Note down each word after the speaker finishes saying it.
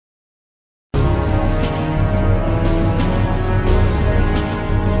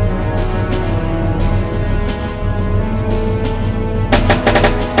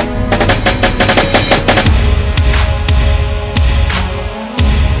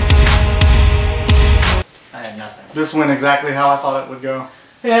This went exactly how I thought it would go.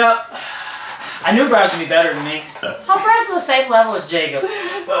 Yeah. I knew Brad was going to be better than me. Oh, Brad's on the same level as Jacob. No,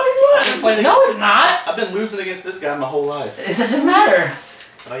 it's not. I've been losing against this guy my whole life. It doesn't matter.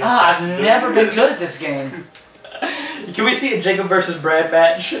 Oh, yes, I've never been good at this game. Can we see a Jacob versus Brad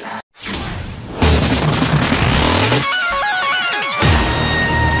match?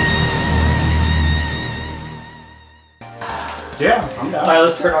 Yeah, I'm down. Alright,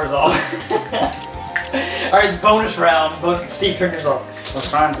 let's turn ours off. Alright, bonus round. Steve, turn yours off. I was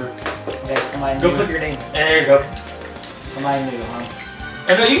trying to. Okay, somebody Go new. click your name. And there you go. Somebody new, huh?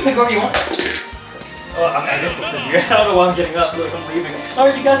 And no, you can pick whoever you want. Oh, I guess we'll send you. I don't know why I'm getting up, but I'm leaving.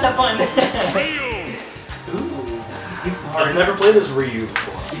 Alright, you guys have fun. Ooh, he's hard. I've never played this Ryu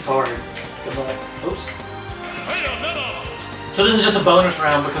before. He's hard. Good luck. Oops. So this is just a bonus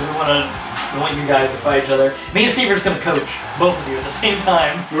round because we want you guys to fight each other. Me and Steve are just gonna coach both of you at the same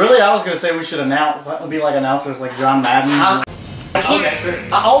time. Really, I was gonna say we should announce. That would be like announcers like John Madden. I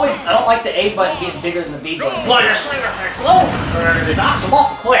don't like the A button being bigger than the B button. Well, you're swinging close. He knocks him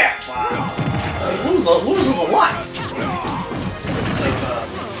off the cliff. Loses a life. So,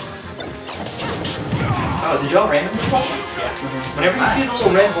 oh, did y'all random this one? Yeah. Whenever you see the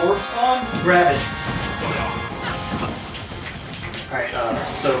little red orb spawn, grab it. Alright,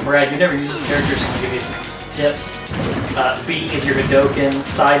 so Brad, you never use this character, so I'm gonna give you some tips. B is your Hadoken,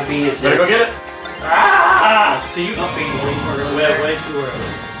 side B is Better go get it. Ah! So you up B way too early.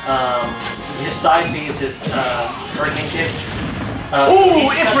 His side B is his hurricane kick.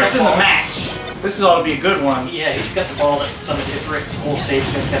 Ooh, Ifrit's in the match. This is ought to be a good one. Yeah, he's got the ball that summoned Ifrit. The whole stage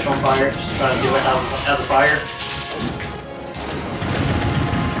is gonna catch on fire. Just try to do it out of the fire.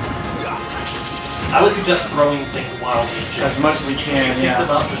 I would suggest throwing things wildly. As much as we can, Pick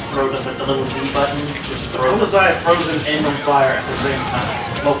them up, just throw them at the little Z button. Just throw How them. was I frozen and on fire at the same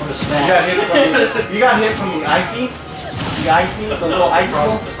time? Welcome to Smash. You got hit from the icy? The icy? The little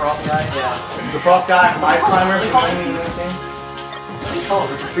icicle? The frost guy? Yeah. The frost guy from Ice Climbers? What do you call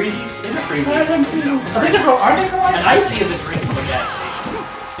it? The freezies? They're the freezies. I think they're from, aren't they from Ice An Climbers? icy is a drink from a gas station.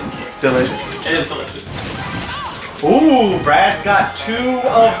 Delicious. It is delicious. Ooh, Brad's got 2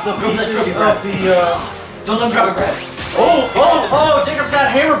 of the pieces of the, Don't let him drop a Brad. Oh, Jacob's got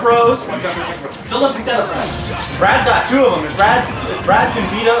Hammer Bros. Don't let him pick that up, Brad. Brad's got 2 of them. If Brad can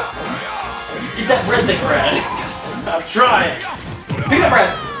beat up... Get that red thing, Brad. I'm trying. Pick it up,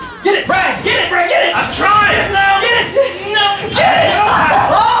 Brad. Get it, Brad. Get it, Brad. Get it. I'm trying. No. Get it. No. Get it.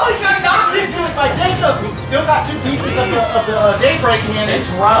 Oh, he got knocked into it by Jacob. He's still got 2 pieces of the Daybreak cannon. It's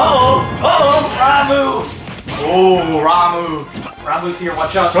Ramu. Uh-oh. Ramu. Oh, Ramu. Ramu's here.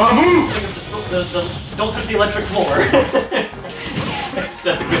 Watch out. Ramu. Don't touch the electric floor.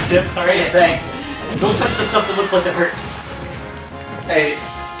 That's a good tip. All right, thanks. Don't touch the stuff that looks like it hurts. Hey.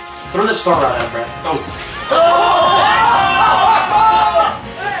 Throw that star rod out, Brad. Oh.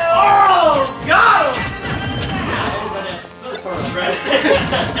 Oh, got him! Throw the star rod, Brad.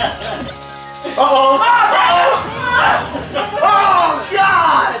 Uh-oh. Oh,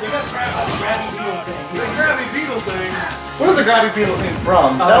 God! You got grabby beetle thing. The grabby beetle thing. What is a grabby beetle thing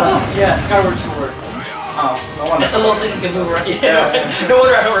from? Yeah, Skyward Sword. Oh, no wonder. That's the little thing you can move around. Yeah. No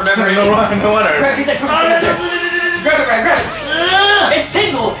wonder I don't remember it. No wonder. Grab it, grab it, Brad, grab it. It's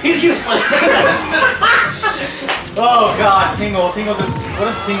Tingle. He's useless. Oh God, Tingle. Tingle just. What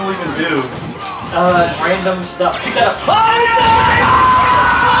does Tingle even do? Random stuff. Pick that up.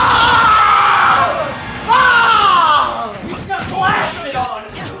 He's got blasted on.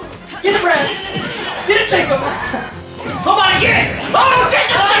 Get it, Brad. Get it, Jacob. Somebody get it! Oh,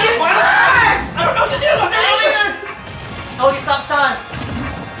 Jacob's gonna get flashed! I don't know what to do. I've never used it. Oh, he stopped time.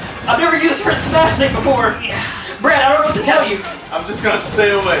 I've never used Fritz Smash thing before. Brad, I don't know what to tell you. I'm just gonna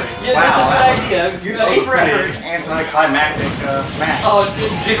stay away. Yeah, Wow, that's a good idea. You got A for effort. Anticlimactic smash. Oh,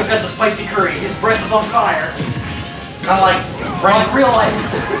 Jacob got the spicy curry. His breath is on fire. Kind of like Like real life.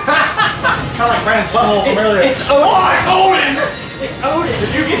 kind of like Brandon's butthole from earlier. It's Odin. Oh, it's Odin! It's Odin.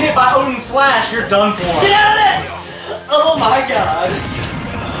 If you get hit by Odin's slash, you're done for. Get out of there! Oh my god.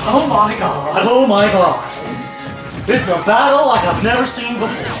 Oh my god. Oh my God! It's a battle like I've never seen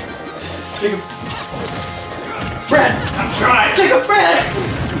before. Jacob. Brad. I'm trying. Jacob, Brad.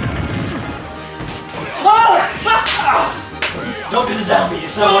 Oh! Don't do the down B.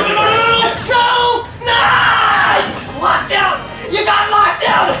 It's not working. No! Locked out! You got locked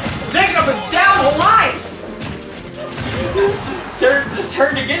out! Jacob is down to life! This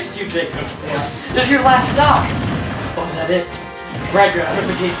turned against you, Jacob. Yeah. This is your last knock. Oh, is that it? Brad, you're at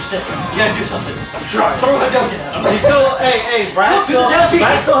 158%. You gotta do something. I'm trying. Throw a Hadoken at him. He's still, hey, Brad still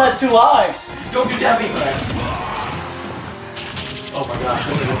has 2 lives. Don't do down B, Brad. Oh my gosh,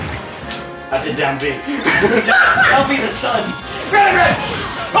 this is it. I did down B. Down B's a stun. Grab it!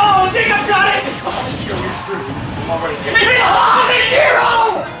 Oh, Jacob's got it! It's Common Zero, you're screwed. I'm already It's Common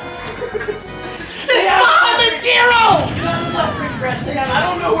Zero! It's Common Zero! Get on the left ring, Chris. I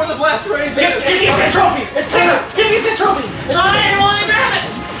don't know where the blast range is. Get the assist trophy! It's Jacob! Get the assist trophy! Try it while you grab it!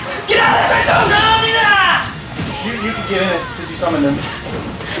 Get out of there! Don't go! You can get in it because you summoned him.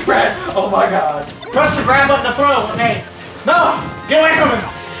 Brad! Oh my god. Press the grab button to throw. Okay. No! Get away from him!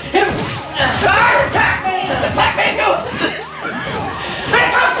 Him! Pac-Man! The Pac-Man goes!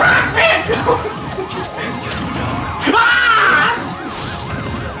 It's a Pac-Man! Ah!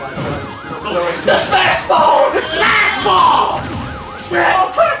 So The smash ball! The smash ball! Brad!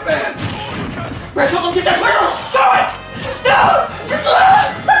 Oh, Pac-Man! Brad, don't get that swirl! Throw it! No!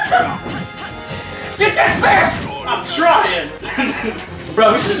 Get that smash! I'm trying!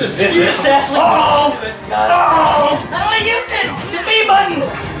 Bro, we should just did You this. just dash like Oh! God. Oh! How do I use it? The B button!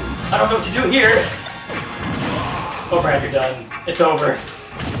 I don't know what to do here. Oh, Brad, you're done. It's over.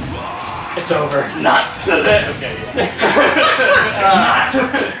 It's over. Not to that. Okay, yeah. Not to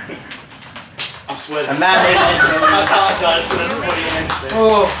I'm sweating. I'm not making it. I apologize for this sweaty hand.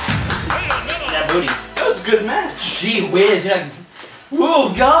 Oh. That booty. That was a good match. Gee whiz, you're not...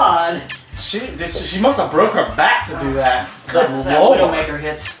 Oh, God. She must have broke her back to do that. That's that Widowmaker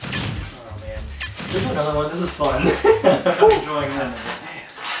hits. Oh, man. We'll do another one. This is fun. I'm enjoying this.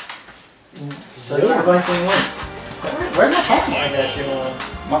 So, Yeah. everybody's saying what? Where's my phone? I got you.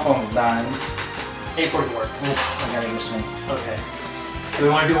 My phone's dying. 844. I gotta use me. Okay. Do we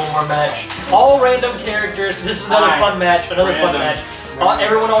want to do one more match? All random characters. This is another fun match. Another fun Random. match.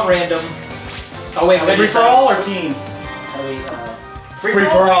 Everyone on random. Oh wait, Free for all or teams? Free Free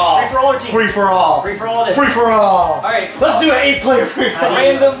for all. Free for all or teams? Free for all. Free for all. It is. Free for all. All right. Let's do an 8-player free for all.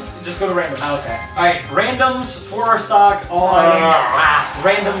 Randoms. Just go to randoms. Okay. All right. Randoms for our stock. All items.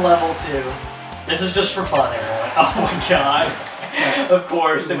 Random level 2. This is just for fun, everyone. Oh my god. Of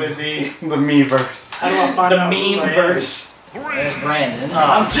course it would be The me-verse. How do I find the meme verse. Brandon.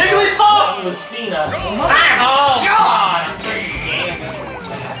 I'm Jigglypuff! Lucina. I'm shocked!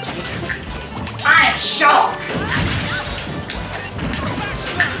 I'm shocked!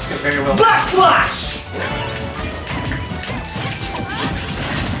 This could very well. Backslash!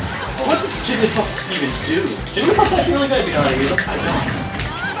 What does Jigglypuff even do? Jigglypuff's actually really good if you know how to use them. I don't.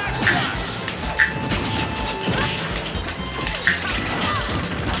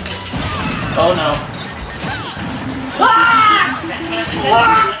 Oh no. Ah!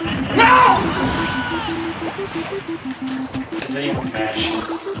 No! This is anyone's match.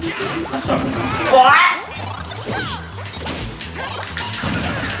 I suck with Lucina. What?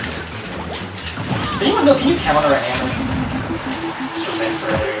 Does anyone know, can you counter a hammer? Just for fun for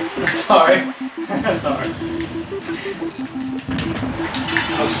earlier. Sorry. I'm sorry.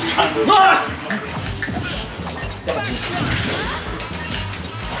 I was just trying to... Ah!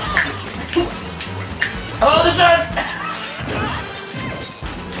 Oh, this does!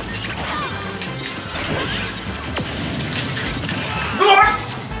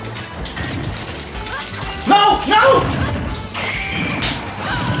 No! No!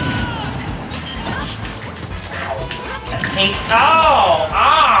 Pink. Ow!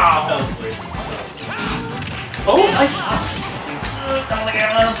 Ow! Fell asleep. Oh, nice. Oh my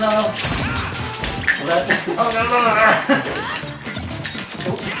god, no. Was that? Oh, no.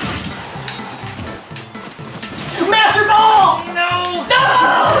 Master Ball! No! No!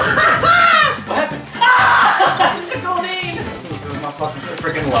 What happened? Ah! It's a Goldine! This is my fucking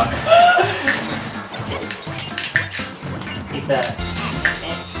freaking luck. Eat that.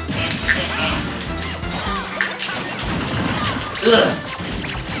 Ugh.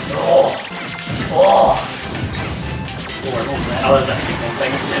 Oh. Oh. Lord, what was that? Oh, that's that big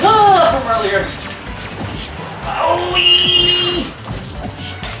thing. Ah, from earlier. Oh, wee!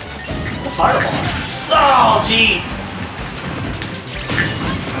 The fireball. Oh, jeez.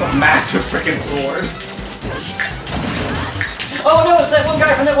 A massive freaking sword. Oh no, it's that one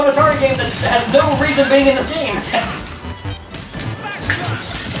guy from that one Atari game that has no reason being in this game.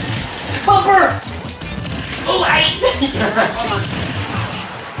 Bumper! Oh, I...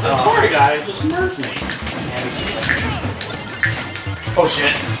 The Atari guy just murdered me. Oh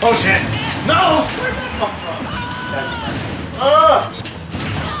shit. Oh shit. No! Where'd that come from? I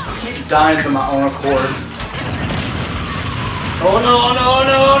keep dying to my own accord. Oh no, no,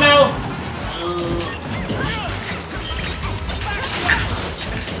 no, no!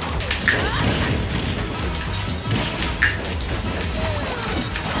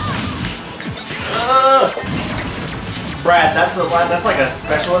 Brad, that's like a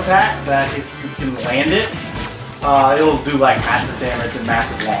special attack that if you can land it, It'll do like massive damage and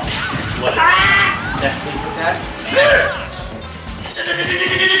massive launch. What? That sleep attack?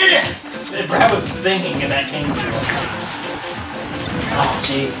 Brad was singing and that came through. Oh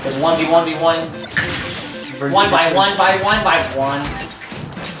jeez, it's 1v1v1. 1 by 1.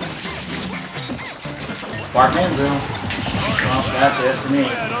 Sparkman Zoom. Well, that's it for me.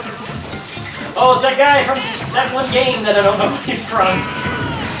 Oh, it's that guy from that one game that I don't know where he's from.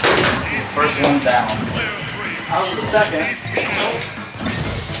 First one down. I was the second.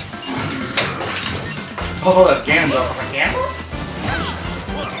 Oh, that's Gandalf. I was like, Gandalf?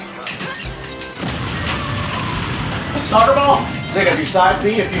 Soccer ball? Jacob, your side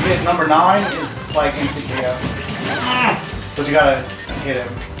B, if you hit number 9, is like instant KO. But you gotta hit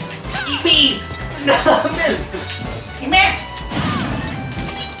him. Eat bees! No, I missed! You missed!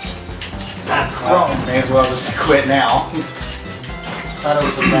 Well, may as well just quit now. Side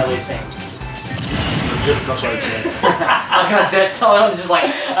over to Bradley Sings. Legit, that's what it is. I was gonna dead cell him, just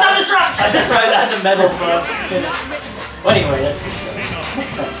like, Stop disrupt! That's right, that's a medal, bro. Well, anyway, that's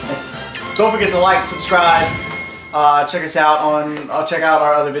it. Don't forget to like, subscribe, check us out on, check out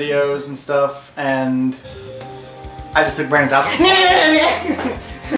our other videos and stuff, and I just took Brandon's out.